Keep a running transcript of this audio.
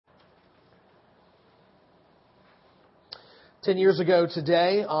10 years ago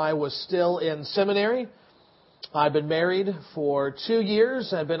today, I was still in seminary. I'd been married for 2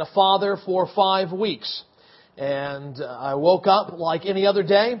 years. I'd been a father for 5 weeks. And I woke up like any other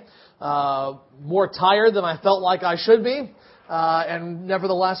day, more tired than I felt like I should be, and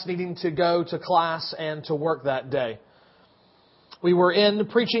nevertheless needing to go to class and to work that day. We were in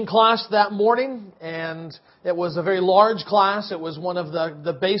preaching class that morning, and it was a very large class. It was one of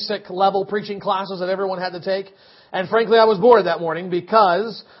the basic level preaching classes that everyone had to take. And frankly, I was bored that morning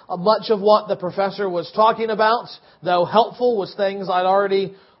because much of what the professor was talking about, though helpful, was things I'd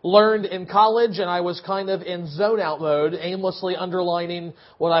already learned in college, and I was kind of in zone-out mode, aimlessly underlining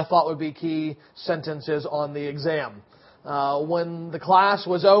what I thought would be key sentences on the exam. When the class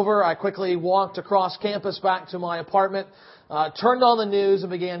was over, I quickly walked across campus back to my apartment, turned on the news,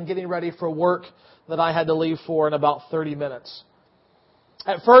 and began getting ready for work that I had to leave for in about 30 minutes.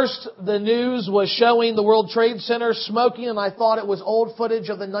 At first, the news was showing the World Trade Center smoking, and I thought it was old footage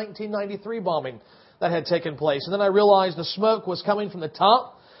of the 1993 bombing that had taken place. And then I realized the smoke was coming from the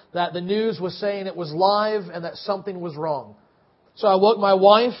top, that the news was saying it was live, and that something was wrong. So I woke my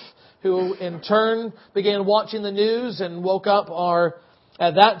wife, who in turn began watching the news, and woke up our,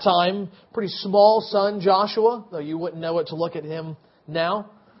 at that time, pretty small son, Joshua, though you wouldn't know it to look at him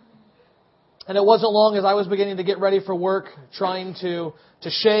now. And it wasn't long as I was beginning to get ready for work, trying to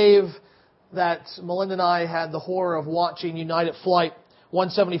shave, that Melinda and I had the horror of watching United Flight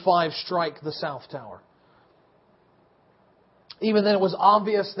 175 strike the South Tower. Even then, it was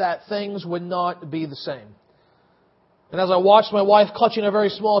obvious that things would not be the same. And as I watched my wife clutching a very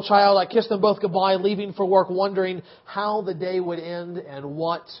small child, I kissed them both goodbye, leaving for work, wondering how the day would end and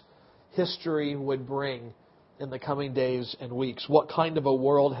what history would bring in the coming days and weeks. What kind of a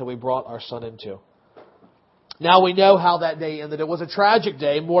world had we brought our son into? Now we know how that day ended. It was a tragic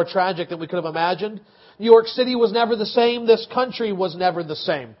day, more tragic than we could have imagined. New York City was never the same. This country was never the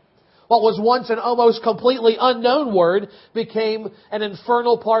same. What was once an almost completely unknown word became an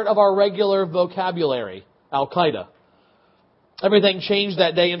infernal part of our regular vocabulary. Al-Qaeda. Everything changed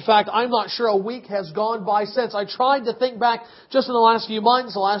that day. In fact, I'm not sure a week has gone by since. I tried to think back just in the last few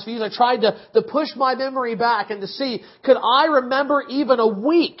months, the last few years. I tried to push my memory back and to see, could I remember even a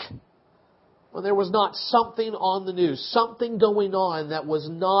week when there was not something on the news, something going on that was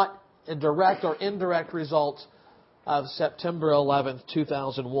not a direct or indirect result of September 11th,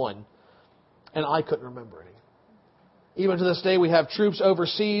 2001. And I couldn't remember any. Even to this day, we have troops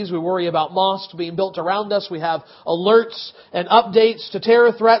overseas. We worry about mosques being built around us. We have alerts and updates to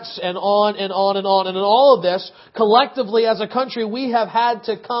terror threats and on and on and on. And in all of this, collectively as a country, we have had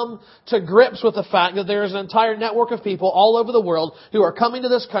to come to grips with the fact that there is an entire network of people all over the world who are coming to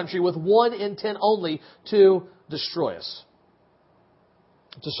this country with one intent only: to destroy us.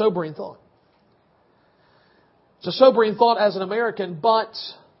 It's a sobering thought. It's a sobering thought as an American, but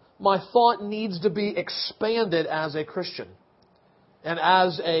my thought needs to be expanded as a Christian. And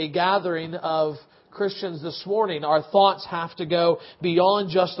as a gathering of Christians this morning, our thoughts have to go beyond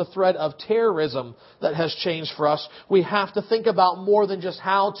just the threat of terrorism that has changed for us. We have to think about more than just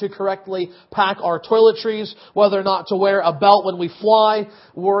how to correctly pack our toiletries, whether or not to wear a belt when we fly,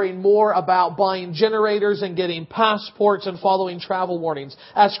 worrying more about buying generators and getting passports and following travel warnings.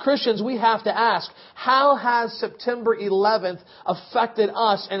 As Christians, we have to ask, how has September 11th affected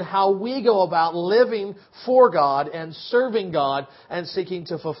us and how we go about living for God and serving God and seeking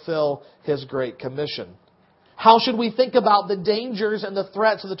to fulfill His great commission? How should we think about the dangers and the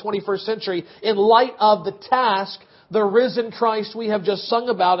threats of the 21st century in light of the task the risen Christ we have just sung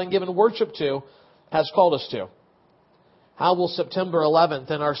about and given worship to has called us to? How will September 11th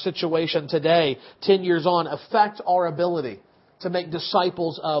and our situation today, 10 years on, affect our ability to make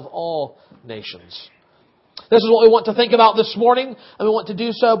disciples of all nations? This is what we want to think about this morning, and we want to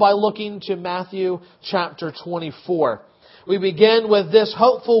do so by looking to Matthew chapter 24. We begin with this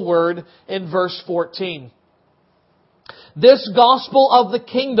hopeful word in verse 14. This gospel of the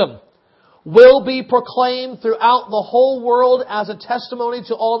kingdom will be proclaimed throughout the whole world as a testimony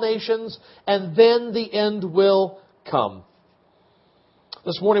to all nations, and then the end will come.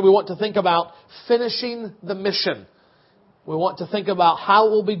 This morning we want to think about finishing the mission. We want to think about how it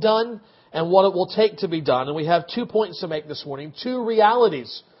will be done and what it will take to be done. And we have 2 points to make this morning, 2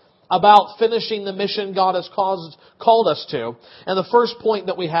 realities about finishing the mission God has called us to. And the first point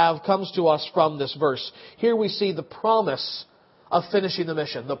that we have comes to us from this verse. Here we see the promise of finishing the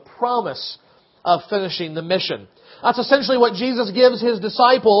mission. The promise of finishing the mission. That's essentially what Jesus gives His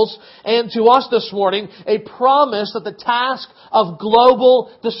disciples and to us this morning, a promise that the task of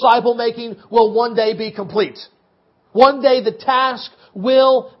global disciple making will one day be complete. One day the task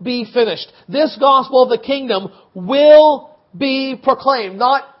will be finished. This gospel of the kingdom will be proclaimed.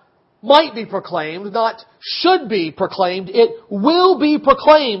 Not might be proclaimed, not should be proclaimed. It will be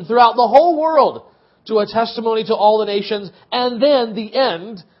proclaimed throughout the whole world to a testimony to all the nations, and then the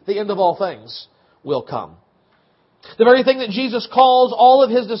end of all things, will come. The very thing that Jesus calls all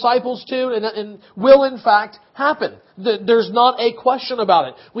of His disciples to and will in fact happen. There's not a question about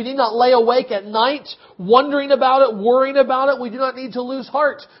it. We need not lay awake at night wondering about it, worrying about it. We do not need to lose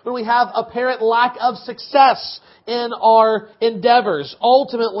heart when we have apparent lack of success in our endeavors.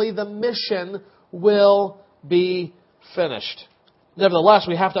 Ultimately, the mission will be finished. Nevertheless,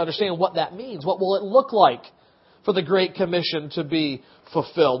 we have to understand what that means. What will it look like for the Great Commission to be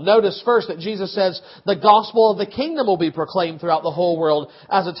fulfilled? Notice first that Jesus says the gospel of the kingdom will be proclaimed throughout the whole world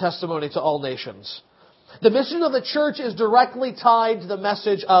as a testimony to all nations. The mission of the church is directly tied to the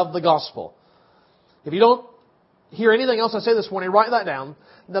message of the gospel. If you don't hear anything else I say this morning, write that down.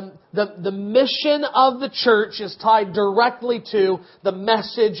 The mission of the church is tied directly to the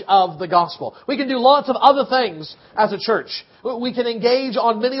message of the gospel. We can do lots of other things as a church. We can engage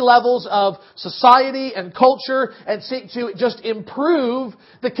on many levels of society and culture and seek to just improve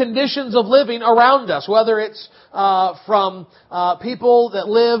the conditions of living around us, whether it's from people that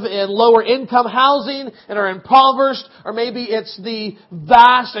live in lower income housing and are impoverished, or maybe it's the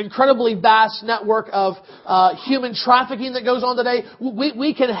incredibly vast network of human trafficking that goes on today.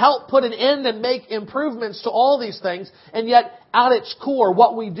 We can help put an end and make improvements to all these things, and yet at its core,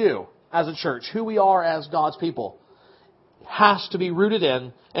 what we do as a church, who we are as God's people, has to be rooted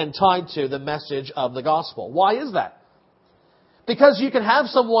in and tied to the message of the gospel. Why is that? Because you can have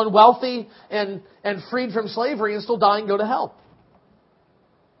someone wealthy and freed from slavery and still die and go to hell.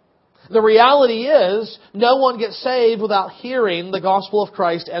 The reality is, no one gets saved without hearing the gospel of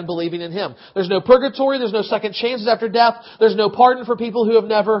Christ and believing in Him. There's no purgatory, there's no second chances after death, there's no pardon for people who have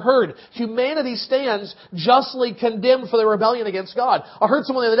never heard. Humanity stands justly condemned for their rebellion against God. I heard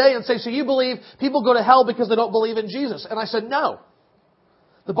someone the other day and say, so you believe people go to hell because they don't believe in Jesus? And I said, no.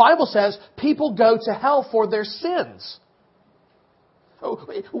 The Bible says people go to hell for their sins.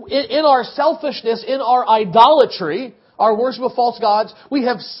 In our selfishness, in our idolatry, our worship of false gods, we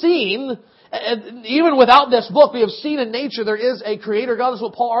have seen, and even without this book, we have seen in nature there is a creator God. That's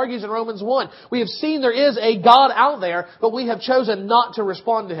what Paul argues in Romans 1. We have seen there is a God out there, but we have chosen not to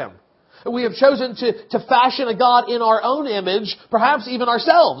respond to Him. We have chosen to fashion a God in our own image, perhaps even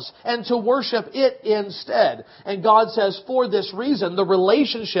ourselves, and to worship it instead. And God says, for this reason, the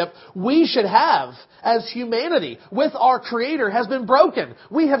relationship we should have as humanity with our Creator has been broken.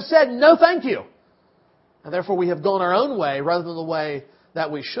 We have said, no thank you. And therefore we have gone our own way rather than the way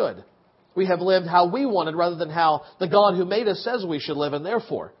that we should. We have lived how we wanted rather than how the God who made us says we should live, and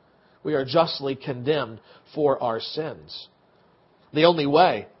therefore we are justly condemned for our sins. The only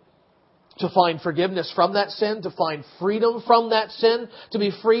way to find forgiveness from that sin, to find freedom from that sin, to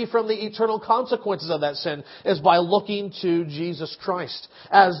be free from the eternal consequences of that sin, is by looking to Jesus Christ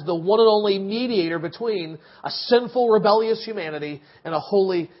as the one and only mediator between a sinful, rebellious humanity and a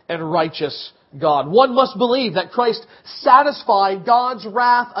holy and righteous God. One must believe that Christ satisfied God's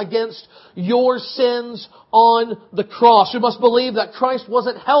wrath against your sins on the cross. We must believe that Christ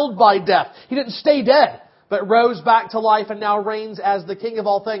wasn't held by death. He didn't stay dead, but rose back to life and now reigns as the King of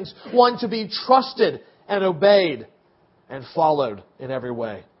all things, one to be trusted and obeyed and followed in every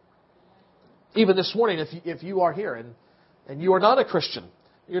way. Even this morning, if you are here and you are not a Christian,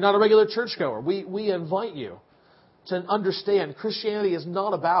 you're not a regular churchgoer, we invite you to understand Christianity is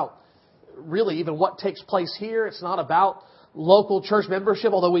not about really even what takes place here. It's not about local church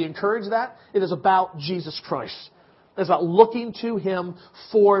membership, although we encourage that. It is about Jesus Christ. It's about looking to Him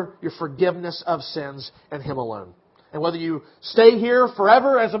for your forgiveness of sins and Him alone. And whether you stay here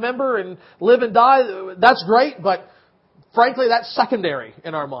forever as a member and live and die, that's great, but frankly, that's secondary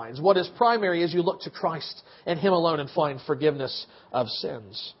in our minds. What is primary is you look to Christ and Him alone and find forgiveness of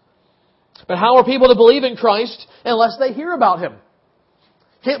sins. But how are people to believe in Christ unless they hear about Him?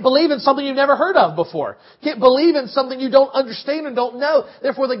 Can't believe in something you've never heard of before. Can't believe in something you don't understand and don't know.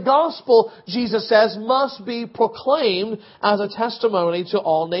 Therefore, the gospel, Jesus says, must be proclaimed as a testimony to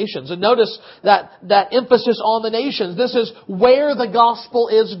all nations. And notice that emphasis on the nations. This is where the gospel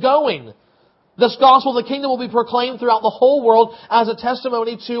is going. This gospel of the kingdom will be proclaimed throughout the whole world as a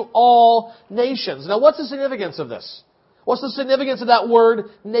testimony to all nations. Now, what's the significance of this? What's the significance of that word,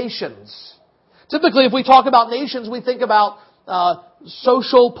 nations? Typically, if we talk about nations, we think about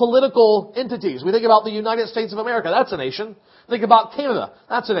social, political entities. We think about the United States of America. That's a nation. Think about Canada.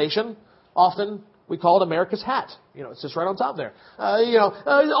 That's a nation. Often We call it America's hat. It's just right on top there.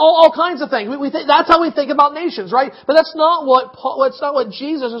 All kinds of things. We think, that's how we think about nations, right? But that's not what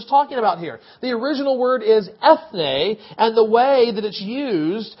Jesus is talking about here. The original word is ethne, and the way that it's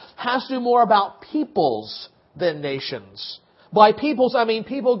used has to do more about peoples than nations. By peoples, I mean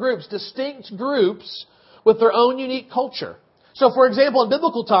people groups, distinct groups with their own unique culture. So, for example, in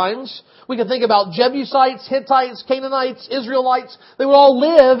biblical times, we can think about Jebusites, Hittites, Canaanites, Israelites. They would all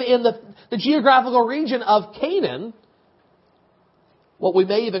live in the geographical region of Canaan, what we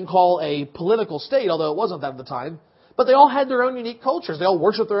may even call a political state, although it wasn't that at the time. But they all had their own unique cultures. They all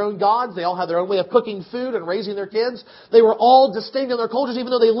worshiped their own gods. They all had their own way of cooking food and raising their kids. They were all distinct in their cultures, even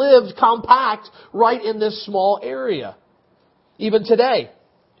though they lived compact right in this small area. Even today,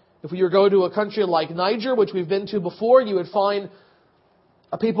 if you were to go to a country like Niger, which we've been to before, you would find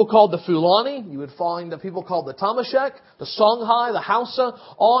a people called the Fulani. You would find a people called the Tamashek, the Songhai, the Hausa,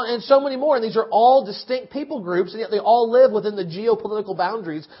 and so many more. And these are all distinct people groups, and yet they all live within the geopolitical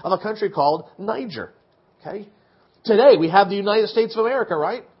boundaries of a country called Niger. Okay? Today, we have the United States of America,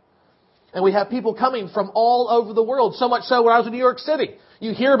 right? And we have people coming from all over the world. So much so when I was in New York City.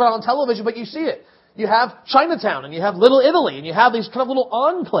 You hear about it on television, but you see it. You have Chinatown, and you have Little Italy, and you have these kind of little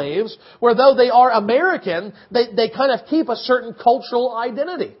enclaves where though they are American, they kind of keep a certain cultural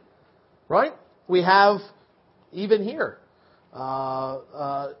identity. Right? We have, even here,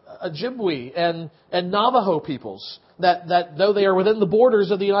 Ojibwe and Navajo peoples that though they are within the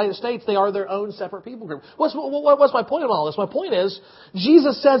borders of the United States, they are their own separate people group. What's my point in all this? My point is,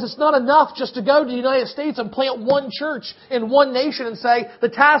 Jesus says it's not enough just to go to the United States and plant one church in one nation and say, the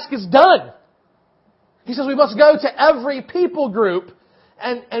task is done. He says we must go to every people group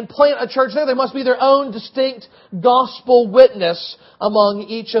and plant a church there. There must be their own distinct gospel witness among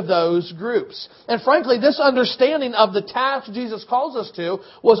each of those groups. And frankly, this understanding of the task Jesus calls us to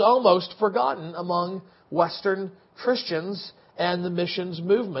was almost forgotten among Western Christians and the missions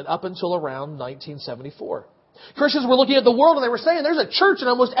movement up until around 1974. Christians were looking at the world and they were saying, there's a church in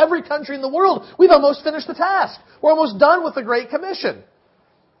almost every country in the world. We've almost finished the task. We're almost done with the Great Commission.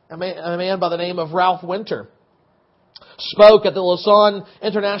 A man by the name of Ralph Winter spoke at the Lausanne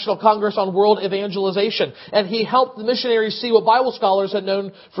International Congress on World Evangelization, and he helped the missionaries see what Bible scholars had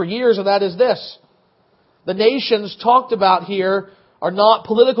known for years, and that is this. The nations talked about here are not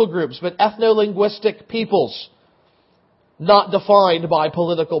political groups, but ethno-linguistic peoples, not defined by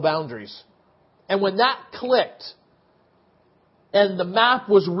political boundaries. And when that clicked, and the map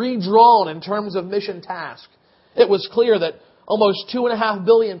was redrawn in terms of mission task, it was clear that almost 2.5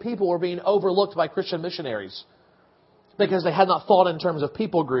 billion people were being overlooked by Christian missionaries because they had not thought in terms of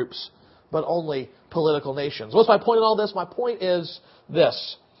people groups, but only political nations. What's my point in all this? My point is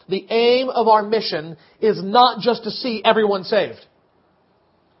this. The aim of our mission is not just to see everyone saved.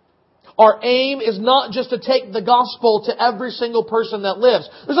 Our aim is not just to take the gospel to every single person that lives.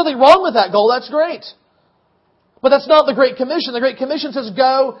 There's nothing wrong with that goal. That's great. But that's not the Great Commission. The Great Commission says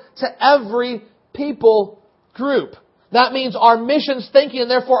go to every people group. That means our missions thinking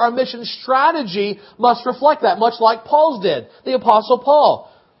and therefore our mission strategy must reflect that, much like Paul's did, the Apostle Paul.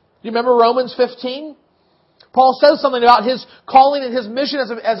 Do you remember Romans 15? Paul says something about his calling and his mission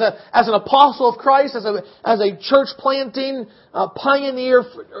as an apostle of Christ, as a church planting, pioneer,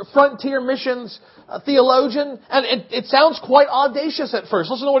 frontier missions theologian. And it sounds quite audacious at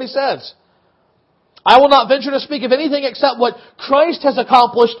first. Listen to what he says. I will not venture to speak of anything except what Christ has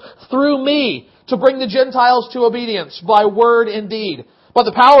accomplished through me to bring the Gentiles to obedience by word and deed, by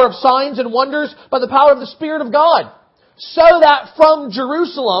the power of signs and wonders, by the power of the Spirit of God, so that from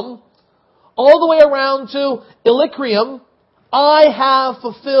Jerusalem all the way around to Illyricum, I have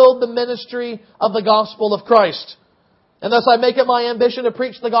fulfilled the ministry of the gospel of Christ. And thus I make it my ambition to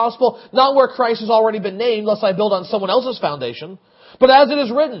preach the gospel, not where Christ has already been named, lest I build on someone else's foundation, but as it is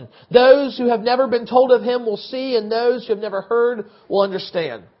written, those who have never been told of Him will see, and those who have never heard will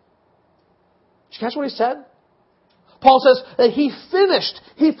understand. Did you catch what he said? Paul says that he finished,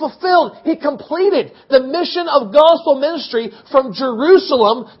 he fulfilled, he completed the mission of gospel ministry from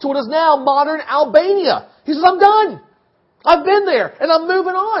Jerusalem to what is now modern Albania. He says, I'm done. I've been there and I'm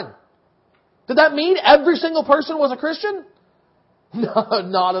moving on. Did that mean every single person was a Christian? No,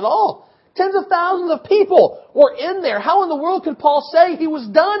 not at all. Tens of thousands of people were in there. How in the world could Paul say he was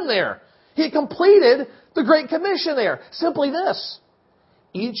done there? He had completed the Great Commission there. Simply this.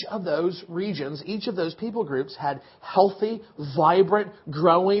 Each of those regions, each of those people groups had healthy, vibrant,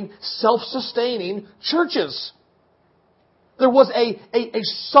 growing, self-sustaining churches. There was a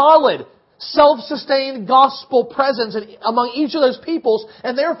solid, self-sustained gospel presence among each of those peoples,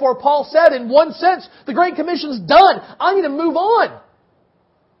 and therefore Paul said, in one sense, the Great Commission's done. I need to move on.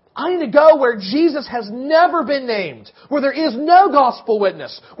 I need to go where Jesus has never been named, where there is no gospel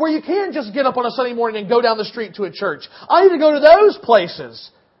witness, where you can't just get up on a Sunday morning and go down the street to a church. I need to go to those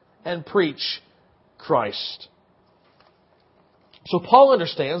places and preach Christ. So Paul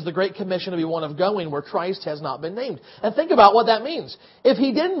understands the Great Commission to be one of going where Christ has not been named. And think about what that means. If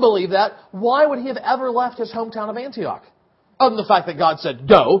he didn't believe that, why would he have ever left his hometown of Antioch? Other than the fact that God said,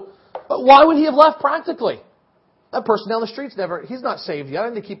 go. But why would he have left practically? That person down the street's he's not saved yet. I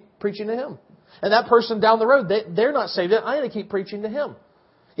need to keep preaching to him. And that person down the road, they're not saved yet. I need to keep preaching to him.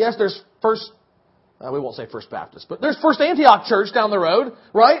 Yes, there's we won't say First Baptist, but there's First Antioch Church down the road,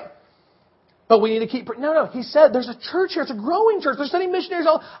 right? But we need to keep... No. He said there's a church here. It's a growing church. They're sending missionaries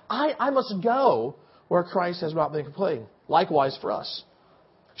out. I must go where Christ has not been proclaimed. Likewise for us.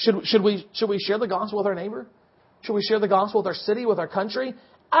 Should we share the gospel with our neighbor? Should we share the gospel with our city, with our country?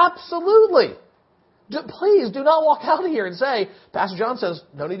 Absolutely. Please do not walk out of here and say, Pastor John says,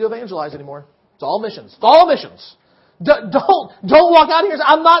 no need to evangelize anymore. It's all missions. It's all missions. Don't walk out of here and say,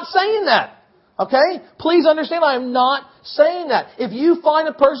 I'm not saying that. Okay? Please understand, I am not saying that. If you find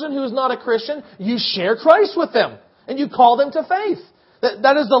a person who is not a Christian, you share Christ with them. And you call them to faith.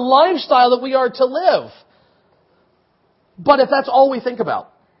 That is the lifestyle that we are to live. But if that's all we think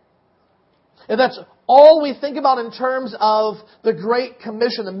about, if that's all we think about in terms of the Great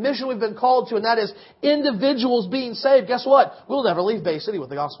Commission, the mission we've been called to, and that is individuals being saved, guess what? We'll never leave Bay City with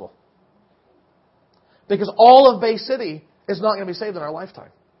the gospel. Because all of Bay City is not going to be saved in our lifetime.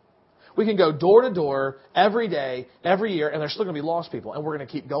 We can go door to door every day, every year, and there's still going to be lost people. And we're going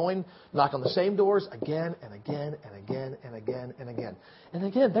to keep going, knock on the same doors again and again and again and again and again. And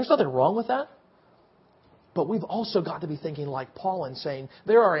again, there's nothing wrong with that. But we've also got to be thinking like Paul and saying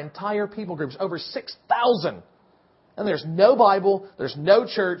there are entire people groups, over 6,000. And there's no Bible, there's no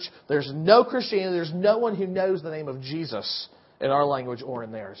church, there's no Christianity, there's no one who knows the name of Jesus in our language or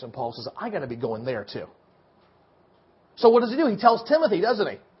in theirs. And Paul says, I got to be going there too. So what does he do? He tells Timothy, doesn't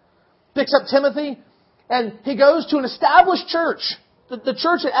he? Picks up Timothy and he goes to an established church. The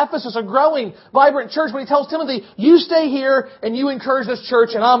church at Ephesus, a growing, vibrant church. But he tells Timothy, you stay here and you encourage this church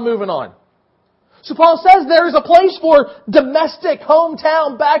and I'm moving on. So Paul says there is a place for domestic,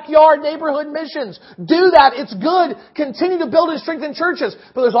 hometown, backyard, neighborhood missions. Do that. It's good. Continue to build and strengthen churches.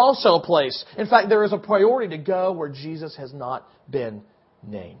 But there's also a place. In fact, there is a priority to go where Jesus has not been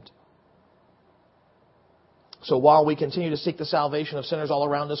named. So while we continue to seek the salvation of sinners all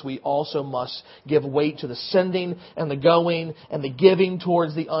around us, we also must give weight to the sending and the going and the giving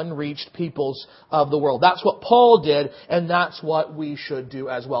towards the unreached peoples of the world. That's what Paul did, and that's what we should do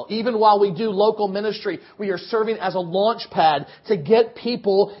as well. Even while we do local ministry, we are serving as a launch pad to get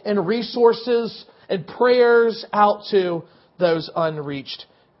people and resources and prayers out to those unreached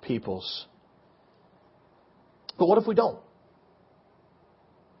peoples. But what if we don't?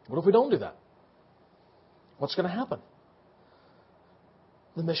 What if we don't do that? What's going to happen?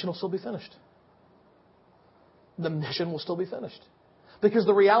 The mission will still be finished. The mission will still be finished. Because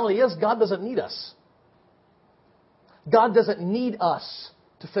the reality is, God doesn't need us. God doesn't need us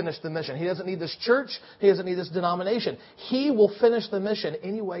to finish the mission. He doesn't need this church. He doesn't need this denomination. He will finish the mission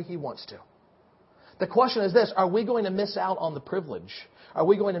any way He wants to. The question is this: are we going to miss out on the privilege? Are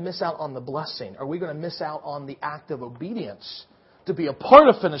we going to miss out on the blessing? Are we going to miss out on the act of obedience to be a part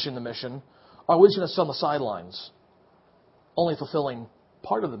of finishing the mission? Or are we just going to sit on the sidelines, only fulfilling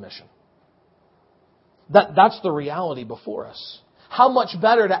part of the mission? That's the reality before us. How much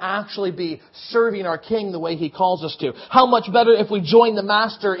better to actually be serving our King the way He calls us to. How much better if we join the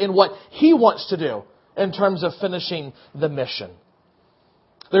Master in what He wants to do in terms of finishing the mission.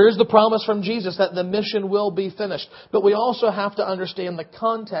 There is the promise from Jesus that the mission will be finished. But we also have to understand the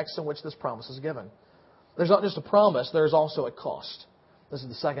context in which this promise is given. There's not just a promise, there's also a cost. This is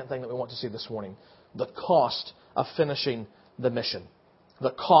the second thing that we want to see this morning. The cost of finishing the mission.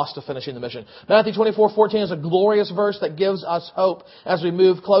 The cost of finishing the mission. Matthew 24:14 is a glorious verse that gives us hope as we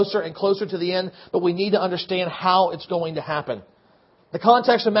move closer and closer to the end, but we need to understand how it's going to happen. The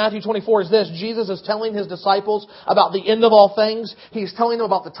context of Matthew 24 is this: Jesus is telling His disciples about the end of all things. He's telling them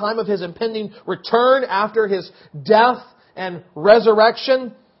about the time of His impending return after His death and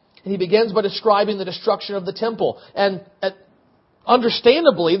resurrection. And He begins by describing the destruction of the temple. And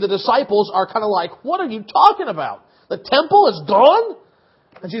understandably, the disciples are kind of like, what are you talking about? The temple is gone?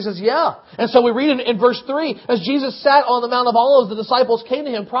 And Jesus says, yeah. And so we read in verse 3, as Jesus sat on the Mount of Olives, the disciples came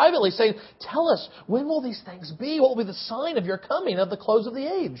to Him privately saying, tell us, when will these things be? What will be the sign of your coming, of the close of the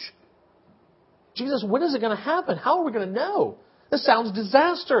age? Jesus, when is it going to happen? How are we going to know? This sounds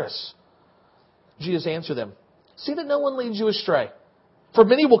disastrous. Jesus answered them, see that no one leads you astray. For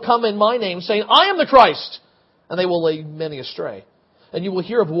many will come in my name saying, I am the Christ. And they will lead many astray. and you will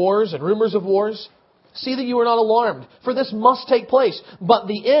hear of wars and rumors of wars. See that you are not alarmed, for this must take place, but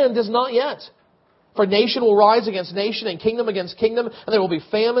the end is not yet. For nation will rise against nation and kingdom against kingdom, and there will be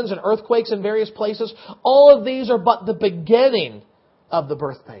famines and earthquakes in various places. All of these are but the beginning of the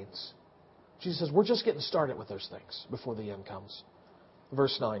birth pains. Jesus says, we're just getting started with those things before the end comes.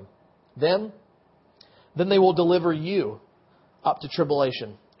 Verse 9. Then they will deliver you up to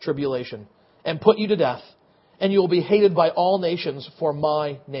tribulation, and put you to death, and you will be hated by all nations for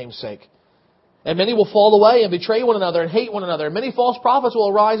my name's sake. And many will fall away and betray one another and hate one another. And many false prophets will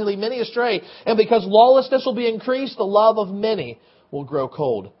arise and lead many astray. And because lawlessness will be increased, the love of many will grow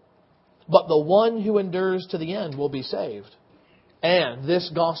cold. But the one who endures to the end will be saved. And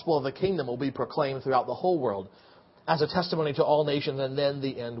this gospel of the kingdom will be proclaimed throughout the whole world as a testimony to all nations, and then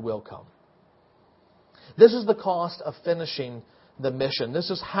the end will come. This is the cost of finishing the mission.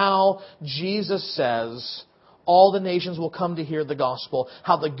 This is how Jesus says all the nations will come to hear the gospel,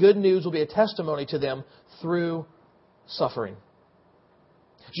 how the good news will be a testimony to them through suffering.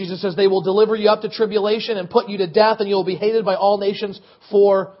 Jesus says they will deliver you up to tribulation and put you to death, and you will be hated by all nations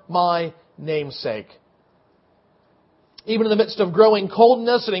for my name's sake. Even in the midst of growing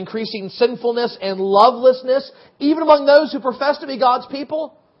coldness and increasing sinfulness and lovelessness, even among those who profess to be God's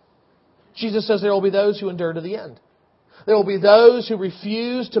people, Jesus says there will be those who endure to the end. There will be those who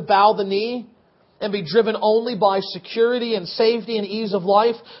refuse to bow the knee and be driven only by security and safety and ease of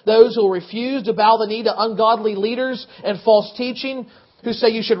life. Those who will refuse to bow the knee to ungodly leaders and false teaching who say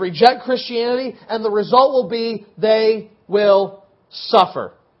you should reject Christianity, and the result will be they will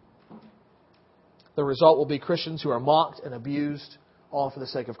suffer. The result will be Christians who are mocked and abused, all for the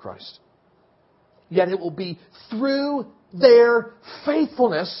sake of Christ. Yet it will be through their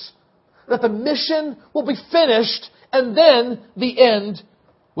faithfulness that the mission will be finished, and then the end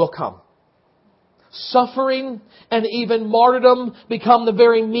will come. Suffering and even martyrdom become the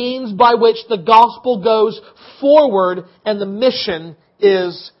very means by which the gospel goes forward and the mission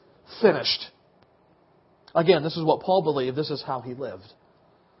is finished. Again, this is what Paul believed. This is how he lived.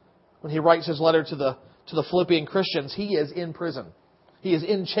 When he writes his letter to the Philippian Christians, he is in prison. He is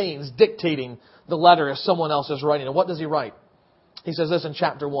in chains dictating the letter as someone else is writing. And what does he write? He says this in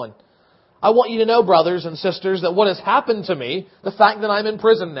chapter 1. I want you to know, brothers and sisters, that what has happened to me, the fact that I'm in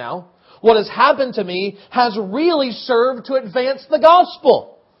prison now, what has happened to me has really served to advance the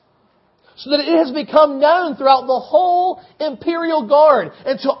gospel, so that it has become known throughout the whole imperial guard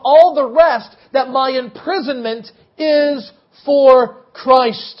and to all the rest that my imprisonment is for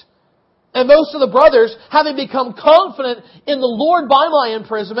Christ. And most of the brothers, having become confident in the Lord by my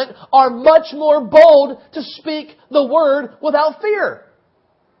imprisonment, are much more bold to speak the word without fear.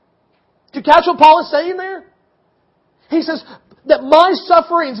 Do you catch what Paul is saying there? He says that my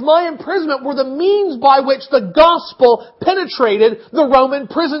sufferings, my imprisonment, were the means by which the gospel penetrated the Roman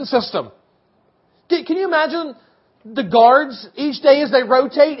prison system. Can you imagine the guards each day as they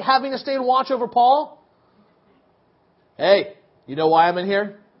rotate having to stay and watch over Paul? Hey, you know why I'm in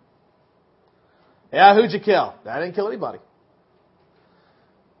here? Yeah, who'd you kill? I didn't kill anybody.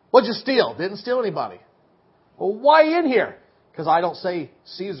 What'd you steal? Didn't steal anybody. Well, why are you in here? Because I don't say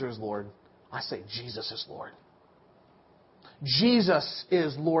Caesar is Lord. I say Jesus is Lord. Jesus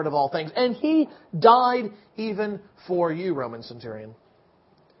is Lord of all things. And He died even for you, Roman centurion.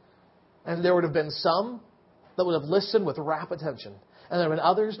 And there would have been some that would have listened with rapt attention. And there would have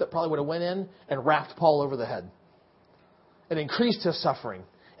been others that probably would have went in and rapped Paul over the head. And increased his suffering.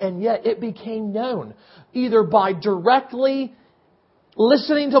 And yet it became known either by directly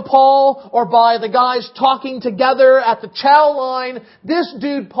listening to Paul or by the guys talking together at the chow line. This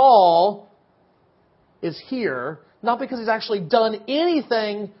dude Paul is here not because he's actually done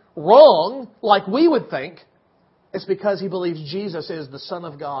anything wrong like we would think. It's because he believes Jesus is the Son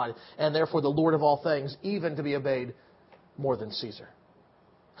of God and therefore the Lord of all things, even to be obeyed more than Caesar.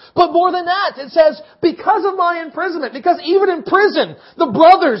 But more than that, it says, because of my imprisonment, because even in prison, the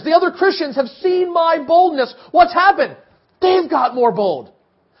brothers, the other Christians have seen my boldness. What's happened? They've got more bold.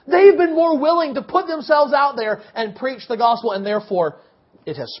 They've been more willing to put themselves out there and preach the gospel, and therefore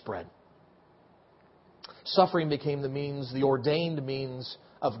it has spread. Suffering became the means, the ordained means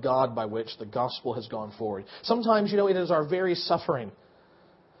of God by which the gospel has gone forward. Sometimes, it is our very suffering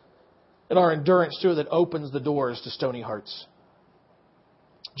and our endurance through that opens the doors to stony hearts.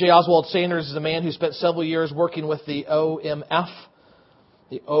 J. Oswald Sanders is a man who spent several years working with the OMF,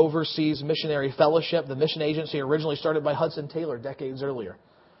 the Overseas Missionary Fellowship, the mission agency originally started by Hudson Taylor decades earlier.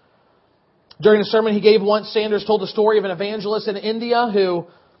 During a sermon he gave once, Sanders told the story of an evangelist in India who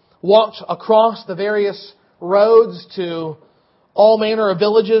walked across the various roads to all manner of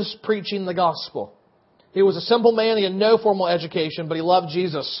villages preaching the gospel. He was a simple man. He had no formal education, but he loved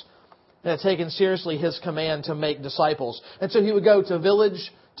Jesus and had taken seriously his command to make disciples. And so he would go to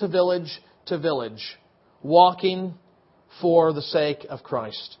village to village to village, walking for the sake of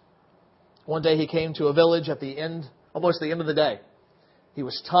Christ. One day he came to a village at almost the end of the day. He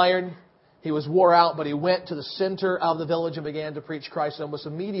was tired. He was wore out, but he went to the center of the village and began to preach Christ. And almost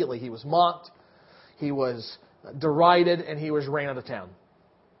immediately he was mocked, he was derided, and he was ran out of town.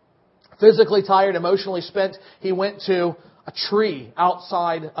 Physically tired, emotionally spent, he went to a tree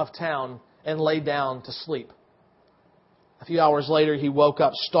outside of town and lay down to sleep. A few hours later, he woke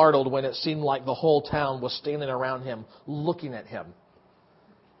up startled when it seemed like the whole town was standing around him, looking at him.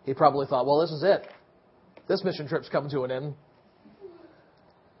 He probably thought, well, this is it. This mission trip's coming to an end.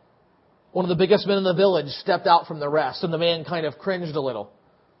 One of the biggest men in the village stepped out from the rest, and the man kind of cringed a little.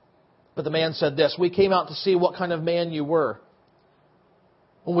 But the man said this, "We came out to see what kind of man you were.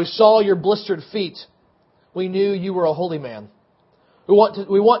 When we saw your blistered feet, we knew you were a holy man. We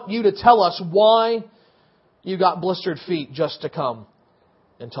want you to tell us why you got blistered feet just to come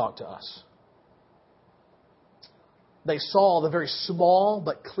and talk to us." They saw the very small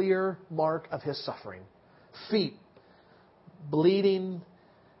but clear mark of his suffering. Feet bleeding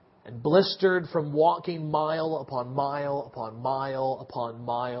and blistered from walking mile upon mile upon mile upon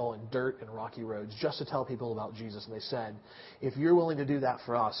mile in dirt and rocky roads just to tell people about Jesus. And they said, "If you're willing to do that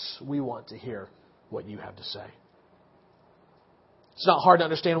for us, we want to hear what you have to say." It's not hard to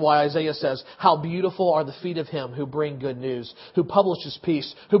understand why Isaiah says, "How beautiful are the feet of him who bring good news, who publishes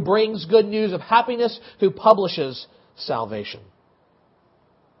peace, who brings good news of happiness, who publishes salvation."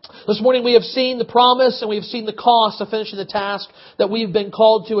 This morning we have seen the promise and we have seen the cost of finishing the task that we've been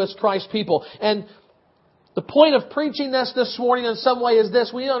called to as Christ's people. And the point of preaching this morning in some way is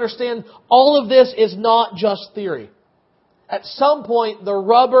this. We need to understand all of this is not just theory. At some point, the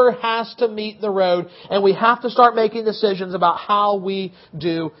rubber has to meet the road, and we have to start making decisions about how we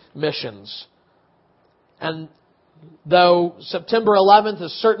do missions. And though September 11th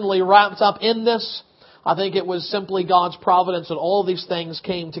is certainly wrapped up in this, I think it was simply God's providence that all of these things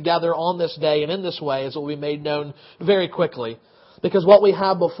came together on this day and in this way as it will be made known very quickly. Because what we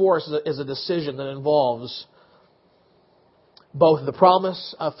have before us is a decision that involves both the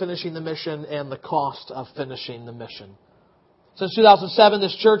promise of finishing the mission and the cost of finishing the mission. Since 2007,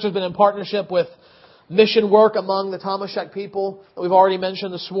 this church has been in partnership with mission work among the Tamashek people that we've already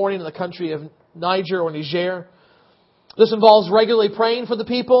mentioned this morning in the country of Niger or Niger. This involves regularly praying for the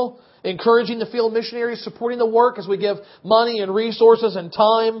people, encouraging the field missionaries, supporting the work as we give money and resources and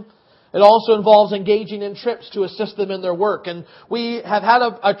time. It also involves engaging in trips to assist them in their work. And we have had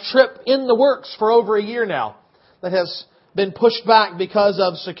a trip in the works for over a year now that has been pushed back because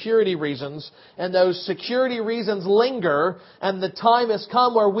of security reasons. And those security reasons linger, and the time has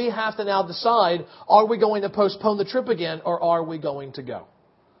come where we have to now decide, are we going to postpone the trip again or are we going to go?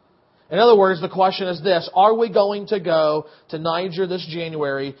 In other words, the question is this: are we going to go to Niger this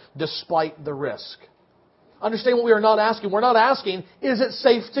January despite the risk? Understand what we are not asking. We're not asking, is it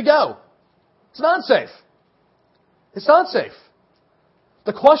safe to go? It's not safe. It's not safe.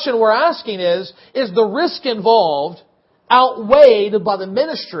 The question we're asking is the risk involved outweighed by the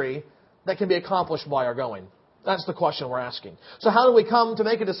ministry that can be accomplished by our going? That's the question we're asking. So how do we come to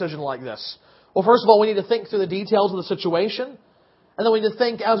make a decision like this? Well, first of all, we need to think through the details of the situation. And then we need to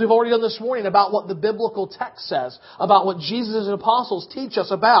think, as we've already done this morning, about what the biblical text says, about what Jesus and apostles teach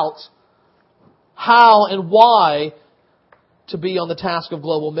us about how and why to be on the task of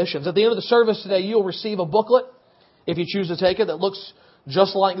global missions. At the end of the service today, you'll receive a booklet, if you choose to take it, that looks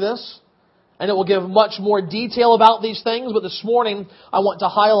just like this. And it will give much more detail about these things. But this morning, I want to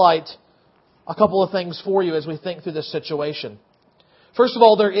highlight a couple of things for you as we think through this situation. First of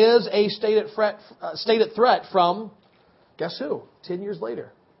all, there is a stated threat from, guess who? 10 years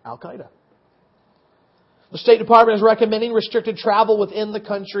later, Al-Qaeda. The State Department is recommending restricted travel within the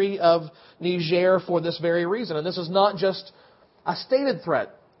country of Niger for this very reason. And this is not just a stated threat.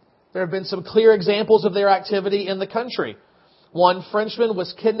 There have been some clear examples of their activity in the country. One Frenchman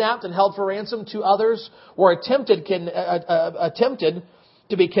was kidnapped and held for ransom. 2 others were attempted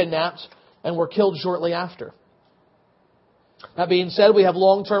to be kidnapped and were killed shortly after. That being said, we have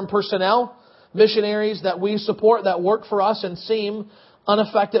long-term personnel, missionaries that we support that work for us and seem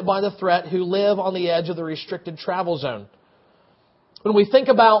unaffected by the threat who live on the edge of the restricted travel zone. When we think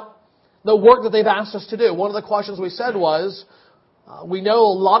about the work that they've asked us to do, one of the questions we said was, we know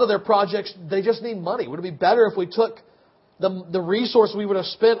a lot of their projects, they just need money. Would it be better if we took the resource we would have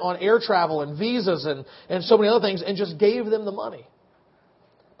spent on air travel and visas and so many other things and just gave them the money?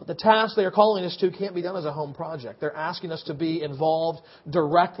 But the task they are calling us to can't be done as a home project. They're asking us to be involved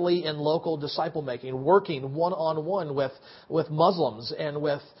directly in local disciple making, working one-on-one with Muslims and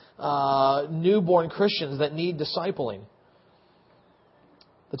with newborn Christians that need discipling.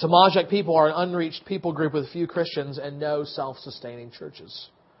 The Tamajek people are an unreached people group with few Christians and no self-sustaining churches.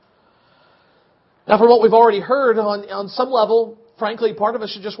 Now, from what we've already heard, on some level, frankly, part of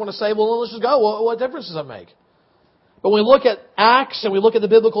us should just want to say, well, let's just go. What difference does it make? But when we look at Acts and we look at the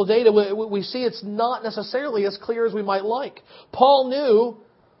biblical data, we see it's not necessarily as clear as we might like. Paul knew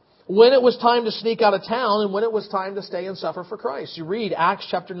when it was time to sneak out of town and when it was time to stay and suffer for Christ. You read Acts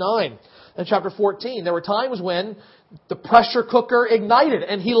chapter 9 and chapter 14. There were times when the pressure cooker ignited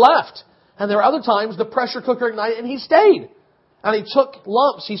and he left. And there were other times the pressure cooker ignited and he stayed. And he took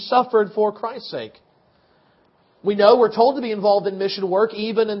lumps. He suffered for Christ's sake. We know we're told to be involved in mission work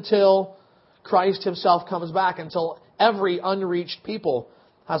even until Christ Himself comes back, until every unreached people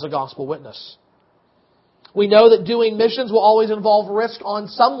has a gospel witness. We know that doing missions will always involve risk on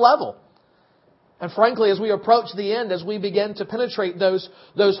some level. And frankly, as we approach the end, as we begin to penetrate those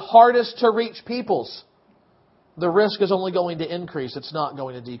hardest to reach peoples, the risk is only going to increase. It's not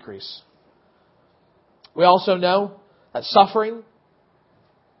going to decrease. We also know that suffering,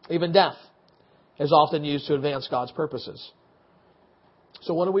 even death, is often used to advance God's purposes.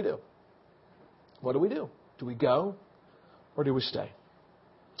 So what do we do? What do we do? Do we go or do we stay?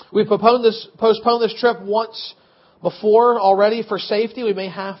 We've postponed this trip once before already for safety. We may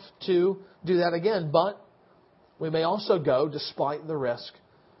have to do that again, but we may also go despite the risk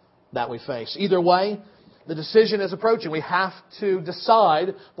that we face. Either way, the decision is approaching. We have to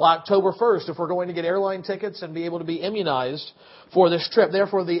decide by October 1st if we're going to get airline tickets and be able to be immunized for this trip.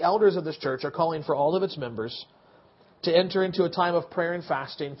 Therefore, the elders of this church are calling for all of its members to enter into a time of prayer and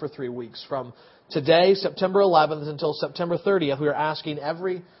fasting for 3 weeks. From today, September 11th, until September 30th, we are asking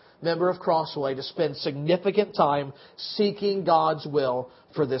every member of Crossway to spend significant time seeking God's will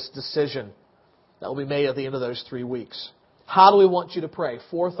for this decision that will be made at the end of those 3 weeks. How do we want you to pray?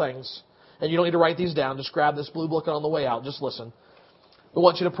 4 things. And you don't need to write these down. Just grab this blue booklet on the way out. Just listen. We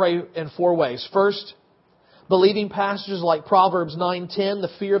want you to pray in 4 ways. First, believing passages like Proverbs 9:10, the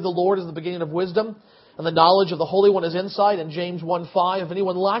fear of the Lord is the beginning of wisdom, and the knowledge of the Holy One is insight, and James 1:5, if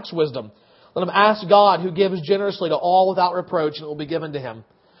anyone lacks wisdom, let him ask God, who gives generously to all without reproach, and it will be given to him.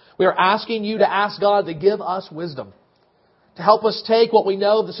 We are asking you to ask God to give us wisdom, to help us take what we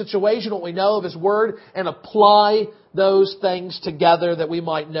know of the situation, what we know of His Word, and apply those things together that we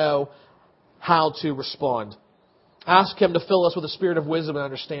might know how to respond. Ask Him to fill us with a spirit of wisdom and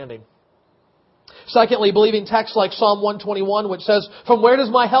understanding. Secondly, believing texts like Psalm 121, which says, "From where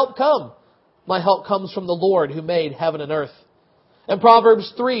does my help come? My help comes from the Lord who made heaven and earth." And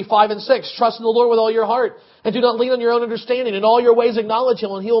Proverbs 3:5 and 6, "Trust in the Lord with all your heart, and do not lean on your own understanding. In all your ways acknowledge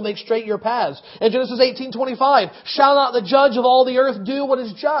Him, and He will make straight your paths." And Genesis 18:25, "Shall not the judge of all the earth do what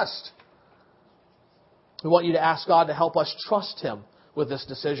is just?" We want you to ask God to help us trust Him with this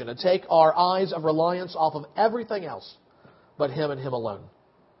decision and take our eyes of reliance off of everything else but Him and Him alone.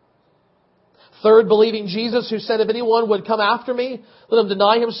 Third, believing Jesus, who said, "If anyone would come after me, let him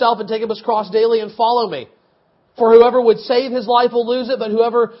deny himself and take up his cross daily and follow me. For whoever would save his life will lose it, but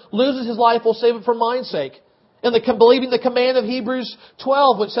whoever loses his life will save it for my sake." And believing the command of Hebrews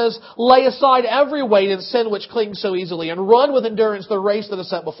 12, which says, "Lay aside every weight and sin which clings so easily, and run with endurance the race that is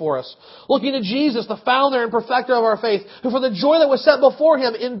set before us. Looking to Jesus, the founder and perfecter of our faith, who for the joy that was set before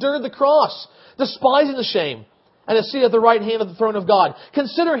Him endured the cross, despising the shame, and is seated at the right hand of the throne of God.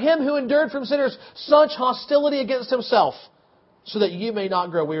 Consider Him who endured from sinners such hostility against Himself, so that you may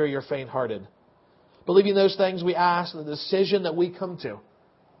not grow weary or faint-hearted." Believing those things, we ask that the decision that we come to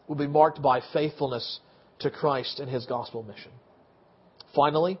will be marked by faithfulness to Christ and His gospel mission.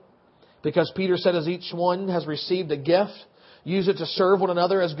 Finally, because Peter said, "As each one has received a gift, use it to serve one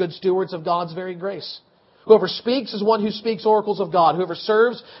another as good stewards of God's very grace. Whoever speaks is one who speaks oracles of God. Whoever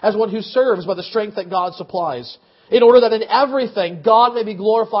serves as one who serves by the strength that God supplies, in order that in everything God may be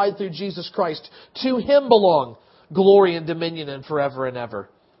glorified through Jesus Christ. To Him belong glory and dominion and forever and ever."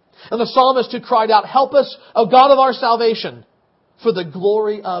 And the psalmist who cried out, "Help us, O God of our salvation, for the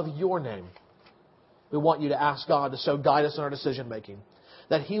glory of your name." We want you to ask God to so guide us in our decision making,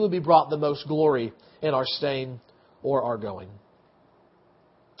 that He would be brought the most glory in our staying or our going.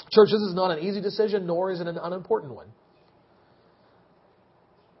 Church, this is not an easy decision, nor is it an unimportant one.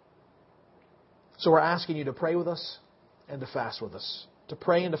 So we're asking you to pray with us and to fast with us. To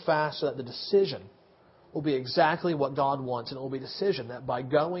pray and to fast so that the decision will be exactly what God wants. And it will be a decision that by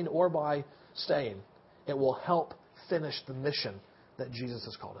going or by staying, it will help finish the mission that Jesus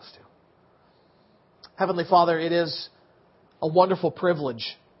has called us to. Heavenly Father, it is a wonderful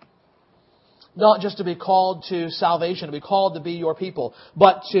privilege Not just to be called to salvation, to be called to be your people,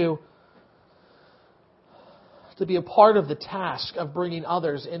 but to be a part of the task of bringing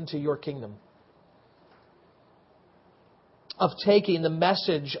others into your kingdom. Of taking the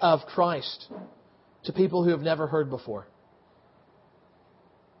message of Christ to people who have never heard before.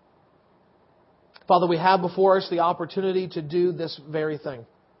 Father, we have before us the opportunity to do this very thing.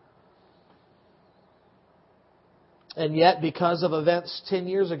 And yet, because of events 10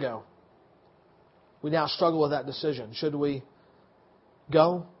 years ago, we now struggle with that decision. Should we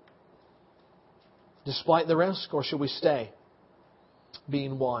go, despite the risk, or should we stay,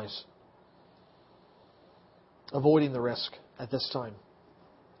 being wise, avoiding the risk at this time?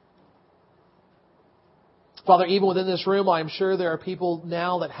 Father, even within this room, I'm sure there are people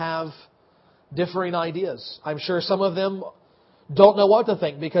now that have differing ideas. I'm sure some of them don't know what to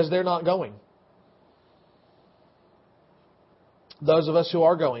think because they're not going. Those of us who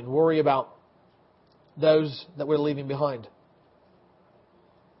are going worry about those that we're leaving behind.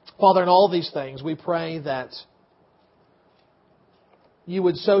 Father, in all these things, we pray that You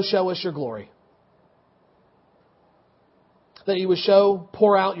would so show us Your glory. That You would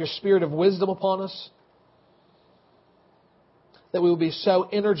pour out Your Spirit of wisdom upon us. That we will be so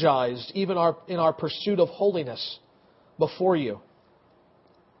energized, even in our pursuit of holiness before You,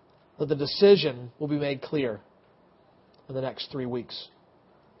 that the decision will be made clear in the next 3 weeks.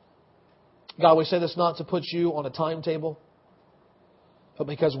 God, we say this not to put You on a timetable, but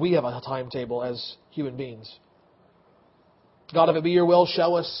because we have a timetable as human beings. God, if it be Your will,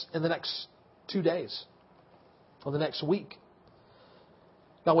 show us in the next 2 days or the next week.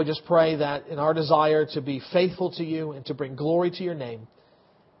 God, we just pray that in our desire to be faithful to You and to bring glory to Your name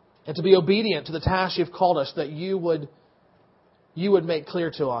and to be obedient to the task You've called us, that You would make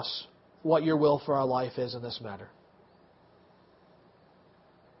clear to us what Your will for our life is in this matter.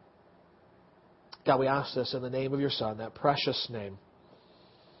 God, we ask this in the name of Your Son, that precious name,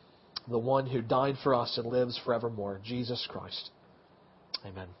 the one who died for us and lives forevermore, Jesus Christ.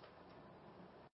 Amen.